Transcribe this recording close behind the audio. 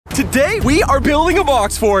Today, we are building a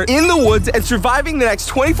box fort in the woods and surviving the next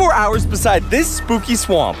 24 hours beside this spooky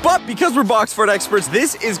swamp. But because we're box fort experts,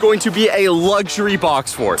 this is going to be a luxury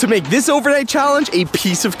box fort. To make this overnight challenge a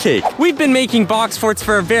piece of cake. We've been making box forts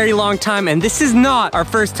for a very long time, and this is not our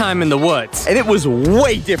first time in the woods. And it was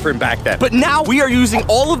way different back then. But now we are using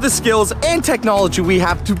all of the skills and technology we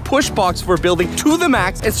have to push box fort building to the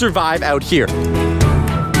max and survive out here.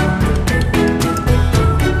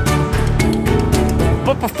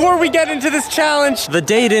 But before we get into this challenge, the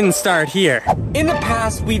day didn't start here. In the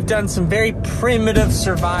past, we've done some very primitive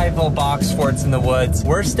survival box forts in the woods.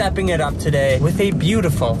 We're stepping it up today with a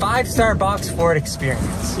beautiful 5-star box fort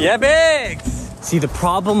experience. Yeah, Biggs! See, the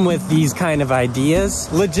problem with these kind of ideas,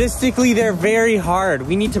 logistically, they're very hard.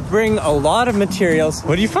 We need to bring a lot of materials.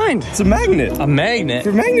 What do you find? It's a magnet. A magnet?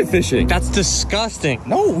 For magnet fishing. That's disgusting.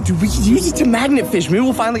 No, dude, we can use it to magnet fish. Maybe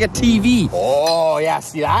we'll find like a TV. Oh, yeah,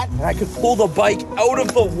 see that? And I could pull the bike out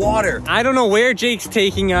of the water. I don't know where Jake's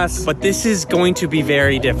taking us, but this is going to be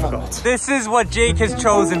very difficult. This is what Jake has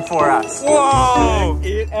chosen for us. Whoa!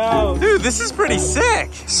 Check it out. Dude, this is pretty sick.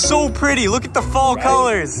 So pretty. Look at the fall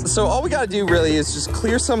colors. So all we gotta do really is just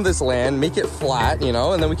clear some of this land, make it flat, you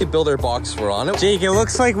know, and then we can build our box fort on it. Jake, it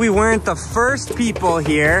looks like we weren't the first people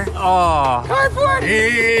here. Oh. Cardboard!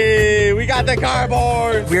 Hey, we got the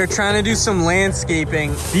cardboard! We are trying to do some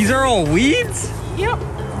landscaping. These are all weeds? Yep.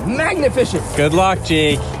 Magnet fishing. Good luck,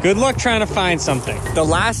 Jake. Good luck trying to find something. The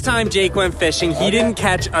last time Jake went fishing, he didn't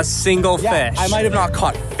catch a single fish. I might have not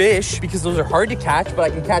caught fish because those are hard to catch, but I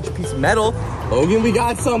can catch a piece of metal. Logan, we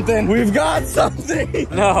got something. We've got something.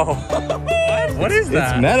 No. What is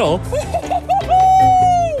that? It's metal.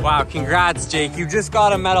 Wow, congrats, Jake. You just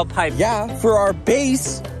got a metal pipe. Yeah, for our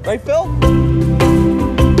base. Right, Phil?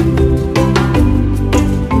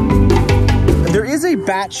 There is a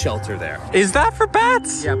bat shelter there. Is that for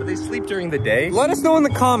bats? Yeah, but they sleep during the day. Let us know in the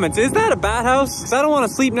comments. Is that a bat house? Because I don't want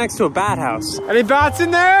to sleep next to a bat house. Any bats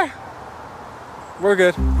in there? We're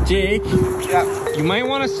good. Jake, Yeah. you might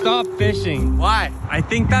want to stop fishing. Why? I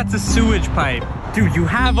think that's a sewage pipe. Dude, you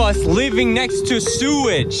have us living next to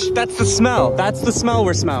sewage. That's the smell. That's the smell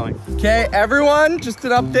we're smelling. Okay, everyone, just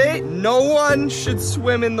an update. No one should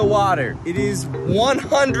swim in the water. It is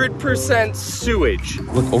 100% sewage.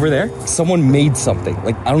 Look over there. Someone made something.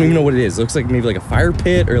 Like, I don't even know what it is. It looks like maybe like a fire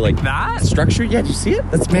pit or like That? structure. Yeah, do you see it?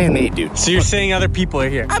 That's man-made, dude. So you're saying other people are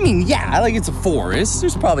here? I mean, yeah, like it's a forest.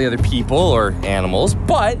 There's probably other people or animals,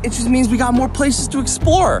 but it just means we got more places to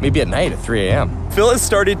explore. Maybe at night at 3 a.m. Phil has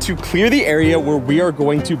started to clear the area where we are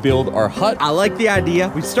going to build our hut. I like the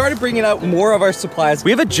idea. We started bringing out more of our supplies.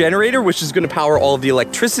 We have a generator, which is going to power all of the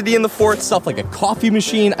electricity in the fort, stuff like a coffee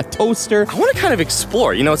machine, a toaster. I want to kind of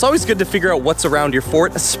explore. You know, it's always good to figure out what's around your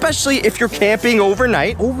fort, especially if you're camping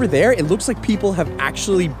overnight. Over there, it looks like people have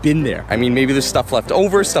actually been there. I mean, maybe there's stuff left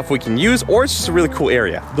over, stuff we can use, or it's just a really cool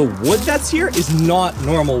area. The wood that's here is not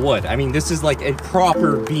normal wood. I mean, this is like a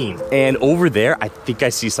proper beam. And over there, I think I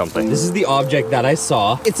see something. This is the object that I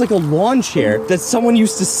saw. It's like a lawn chair that someone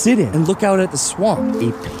used to sit in and look out at the swamp.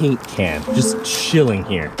 A paint can, just chilling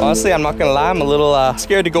here. Honestly, I'm not gonna lie, I'm a little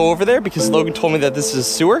scared to go over there because Logan told me that this is a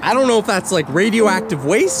sewer. I don't know if that's like radioactive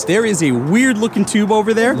waste. There is a weird looking tube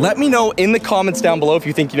over there. Let me know in the comments down below if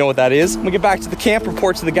you think you know what that is. I'm gonna get back to the camp,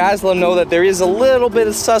 report to the guys, let them know that there is a little bit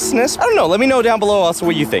of susness. I don't know, let me know down below also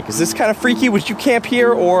what you think. Is this kind of freaky? Would you camp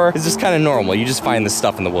here, or is this kind of normal? You just find this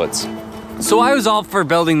stuff in the woods. So I was all for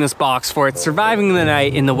building this box fort, surviving the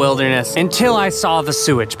night in the wilderness, until I saw the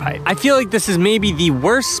sewage pipe. I feel like this is maybe the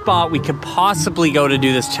worst spot we could possibly go to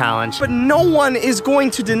do this challenge. But no one is going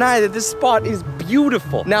to deny that this spot is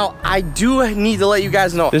beautiful. Now, I do need to let you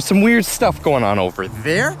guys know, there's some weird stuff going on over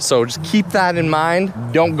there. So just keep that in mind.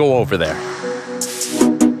 Don't go over there.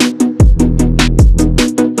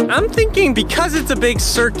 I'm thinking because it's a big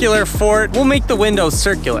circular fort, we'll make the windows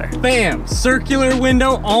circular. Bam, circular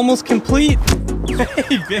window almost complete.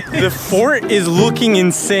 The fort is looking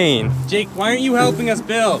insane. Jake, why aren't you helping us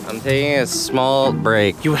build? I'm taking a small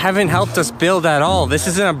break. You haven't helped us build at all. This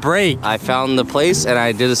isn't a break. I found the place and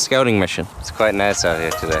I did a scouting mission. It's quite nice out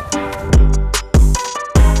here today.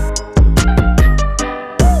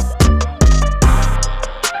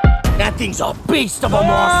 That thing's a beast of a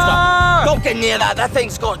monster. Don't get near that. That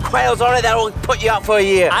thing's got quails on it that'll put you up for a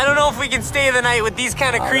year. I don't know if we can stay the night with these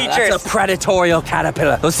kind of creatures. That's a predatorial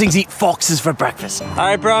caterpillar. Those things eat foxes for breakfast. All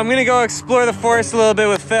right, bro, I'm gonna go explore the forest a little bit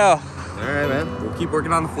with Phil. All right, man. We'll keep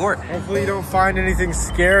working on the fort. Hopefully you don't find anything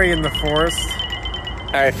scary in the forest.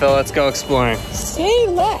 All right, Phil, let's go exploring. Say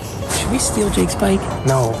less. Should we steal Jake's bike?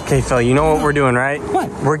 No. Okay, Phil, you know what we're doing, right? What?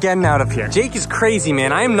 We're getting out of here. Jake is crazy,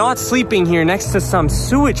 man. I am not sleeping here next to some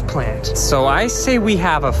sewage plant. So I say we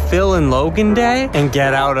have a Phil and Logan day and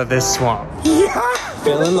get out of this swamp. Yeah.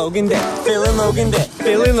 Phil and Logan day. Phil and Logan day.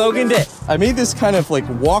 Phil and Logan day. I made this kind of like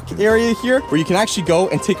walk area here where you can actually go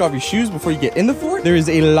and take off your shoes before you get in the fort. There is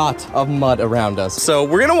a lot of mud around us. So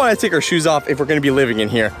we're gonna wanna take our shoes off if we're gonna be living in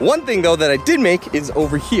here. One thing though that I did make is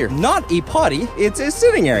over here. Not a potty, it's a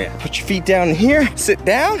sitting area. Put your feet down here, sit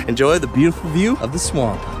down, enjoy the beautiful view of the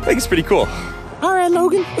swamp. I think it's pretty cool. All right,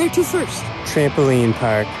 Logan, where to first? Trampoline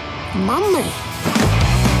park. Mama.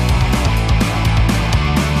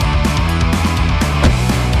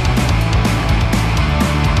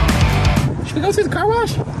 Should we go through the car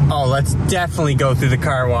wash? Oh, let's definitely go through the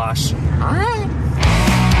car wash. All right.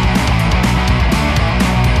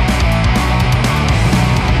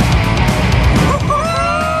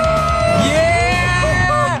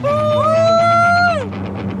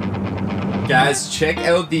 Guys, check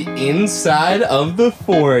out the inside of the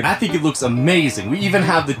fort. I think it looks amazing. We even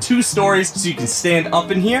have the 2 stories so you can stand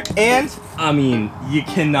up in here. And, I mean, you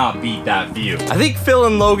cannot beat that view. I think Phil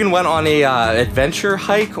and Logan went on a adventure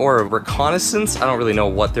hike or a reconnaissance. I don't really know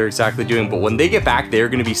what they're exactly doing, but when they get back, they're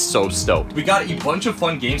gonna be so stoked. We got a bunch of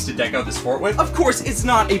fun games to deck out this fort with. Of course, it's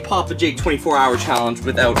not a Papa Jake 24-hour challenge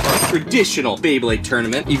without our traditional Beyblade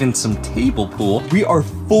tournament, even some table pool. We are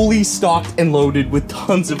fully stocked and loaded with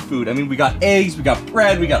tons of food. I mean, we got eggs, we got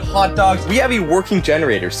bread, we got hot dogs. We have a working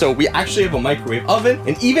generator, so we actually have a microwave oven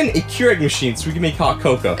and even a Keurig machine so we can make hot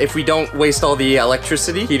cocoa. If we don't waste all the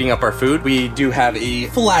electricity heating up our food, we do have a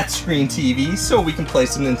flat screen TV so we can play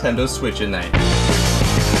some Nintendo Switch at night.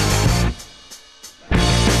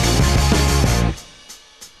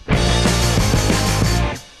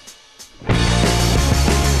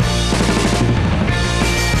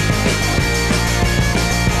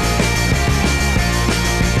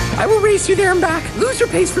 I will race you there and back. Loser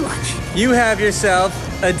pays for lunch. You have yourself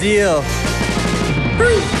a deal. 3,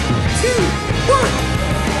 2, 1.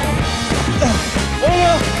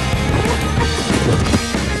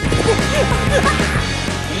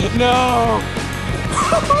 No!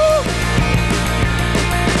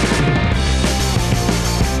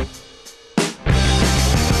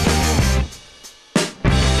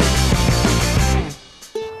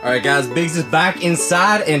 Alright guys, Biggs is back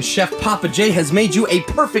inside and Chef Papa J has made you a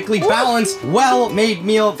perfectly balanced, well-made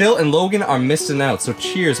meal. Phil and Logan are missing out, so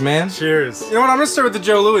cheers, man. Cheers. You know what, I'm gonna start with the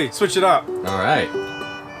Joe Louis. Switch it up. Alright.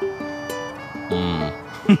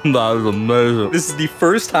 That is amazing. This is the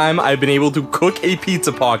first time I've been able to cook a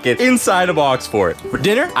pizza pocket inside a box for it. For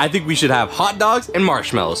dinner, I think we should have hot dogs and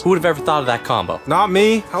marshmallows. Who would have ever thought of that combo? Not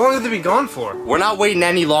me. How long have they been gone for? We're not waiting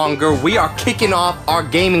any longer. We are kicking off our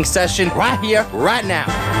gaming session right here, right now.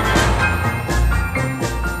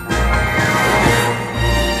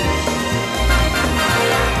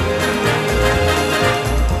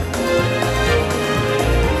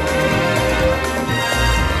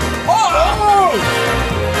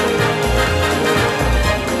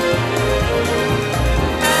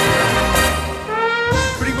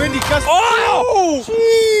 Oh!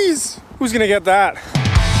 Jeez! Who's gonna get that?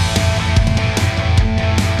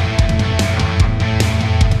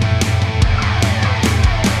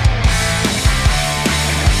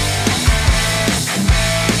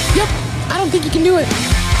 Yep, I don't think you can do it.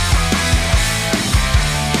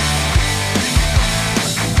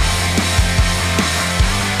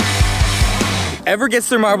 Whoever gets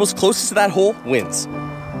their marbles closest to that hole wins.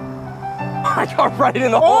 I got right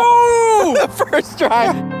in the hole the first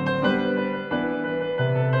try.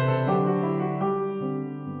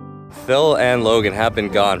 Phil and Logan have been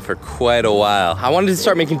gone for quite a while. I wanted to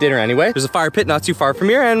start making dinner anyway. There's a fire pit not too far from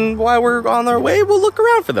here, and while we're on our way, we'll look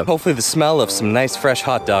around for them. Hopefully the smell of some nice fresh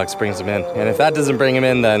hot dogs brings them in. And if that doesn't bring them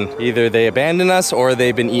in, then either they abandon us or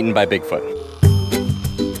they've been eaten by Bigfoot.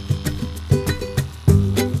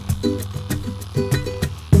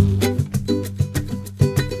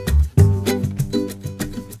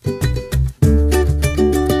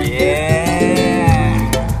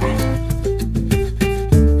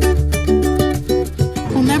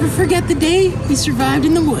 Forget the day he survived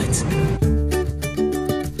in the woods.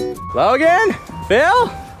 Logan? Phil?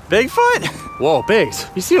 Bigfoot? Whoa, Biggs,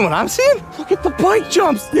 you seeing what I'm seeing? Look at the bike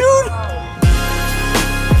jumps, dude!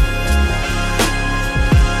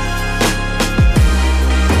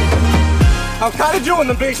 I'm kind of doing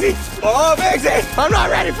them, Biggsy. Oh, Biggsy! I'm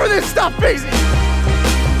not ready for this stuff, Biggsy!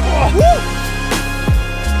 Oh,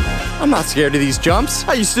 I'm not scared of these jumps.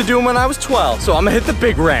 I used to do them when I was 12, so I'm gonna hit the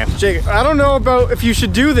big ramp. Jake, I don't know about if you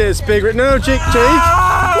should do this, big ramp. No, Jake.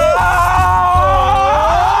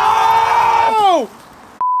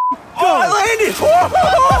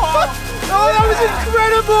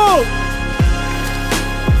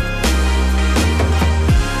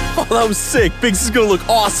 Well, that was sick. Biggs is gonna look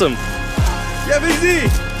awesome. Yeah, Big Z.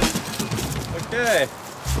 Okay.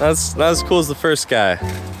 That's not as cool as the first guy.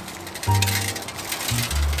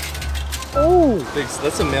 Oh, Biggs,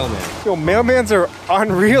 that's a mailman. yo, mailmans are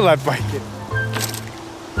unreal at biking.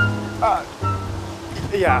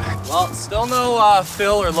 Yeah. Well, still no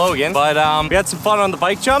Phil or Logan, but we had some fun on the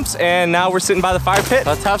bike jumps, and now we're sitting by the fire pit.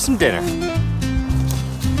 Let's have some dinner.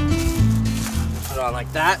 Put it on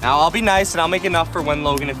like that. Now I'll be nice, and I'll make enough for when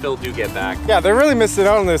Logan and Phil do get back. Yeah, they're really missing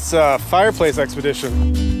out on this fireplace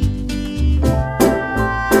expedition.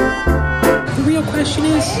 The real question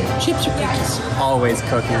is, chips or cookies? Always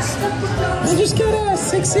cookies. I just got a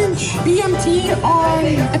 6-inch BMT on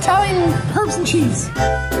Italian herbs and cheese.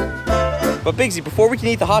 But Biggsy, before we can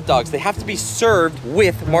eat the hot dogs, they have to be served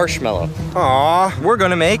with marshmallow. Aw. We're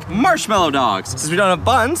gonna make marshmallow dogs. Since we don't have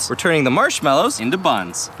buns, we're turning the marshmallows into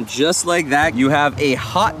buns. Just like that, you have a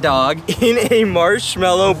hot dog in a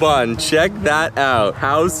marshmallow bun. Check that out.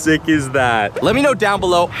 How sick is that? Let me know down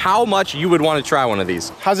below how much you would want to try one of these.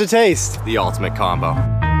 How's it taste? The ultimate combo.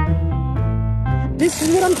 This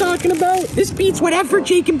is what I'm talking about. This beats whatever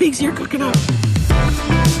Jake and Biggsy are cooking up.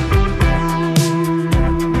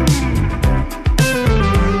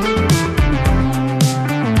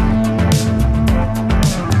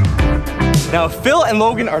 Now, Phil and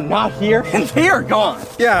Logan are not here, and they are gone.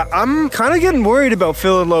 Yeah, I'm kind of getting worried about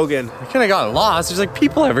Phil and Logan. I kind of got lost. There's like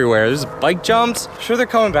people everywhere. There's bike jumps. I'm sure they're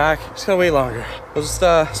coming back. Just gotta wait longer. We'll just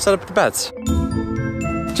set up the beds.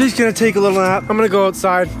 Jake's gonna take a little nap. I'm gonna go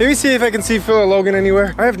outside. Maybe see if I can see Phil or Logan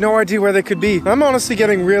anywhere. I have no idea where they could be. I'm honestly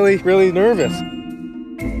getting really, really nervous.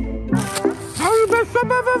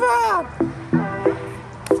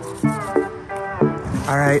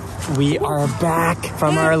 All right, we are back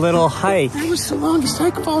from our little hike. That was the longest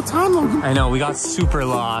hike of all time, Logan. I know, we got super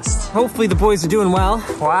lost. Hopefully the boys are doing well.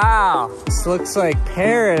 Wow, this looks like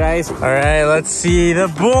paradise. All right, let's see the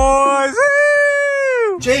boys.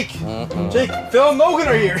 Woo! Jake, Phil and Logan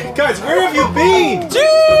are here. Guys, where have you been?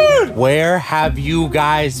 Dude! Where have you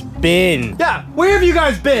guys been? Yeah, where have you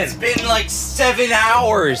guys been? It's been like 7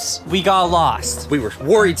 hours. We got lost. We were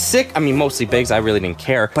worried sick. I mean, mostly Biggs. I really didn't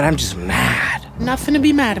care, but I'm just mad. Nothing to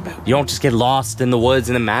be mad about. You don't just get lost in the woods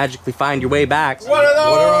and then magically find your way back. What are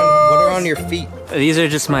those? What are on your feet? These are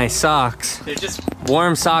just my socks. They're just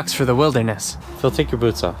warm socks for the wilderness. Phil, take your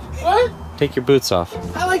boots off. What? Take your boots off.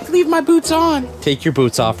 I like to leave my boots on. Take your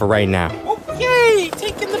boots off for right now. Okay,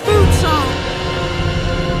 taking the boots off.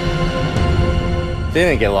 They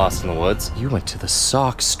didn't get lost in the woods. You went to the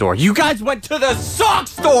sock store. You guys went to the sock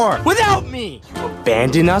store without me. You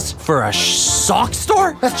abandoned us for a sock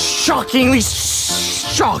store? That's shockingly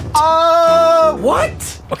shocked.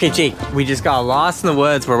 What? Okay, Jake, we just got lost in the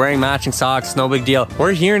woods. We're wearing matching socks, no big deal.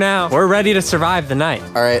 We're here now. We're ready to survive the night.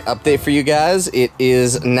 All right, update for you guys. It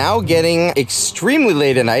is now getting extremely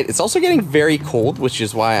late at night. It's also getting very cold, which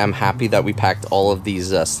is why I'm happy that we packed all of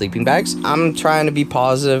these sleeping bags. I'm trying to be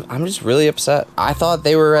positive. I'm just really upset. I thought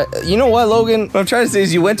they were, you know what, Logan? What I'm trying to say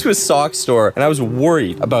is you went to a sock store and I was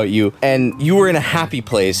worried about you and you were in a happy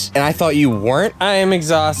place and I thought you weren't. I am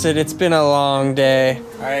exhausted. It's been a long day.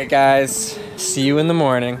 All right, guys. See you in the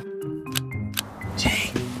morning.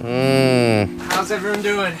 Jake. How's everyone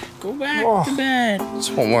doing? Go back to bed.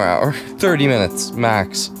 Just one more hour. 30 minutes,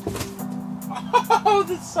 max. Oh,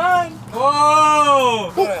 the sun.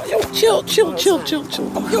 Whoa. Yo, chill.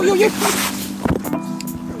 Oh, yo.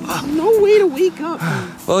 No way to wake up.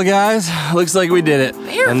 Well, guys, looks like we did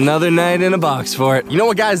it. Another night in a box for it. You know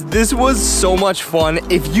what, guys? This was so much fun.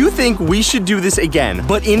 If you think we should do this again,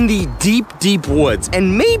 but in the deep, deep woods,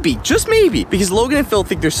 and maybe, just maybe, because Logan and Phil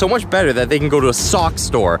think they're so much better that they can go to a sock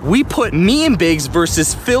store, we put me and Biggs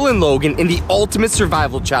versus Phil and Logan in the ultimate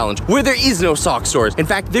survival challenge, where there is no sock stores. In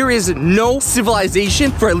fact, there is no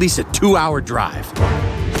civilization for at least a 2-hour drive.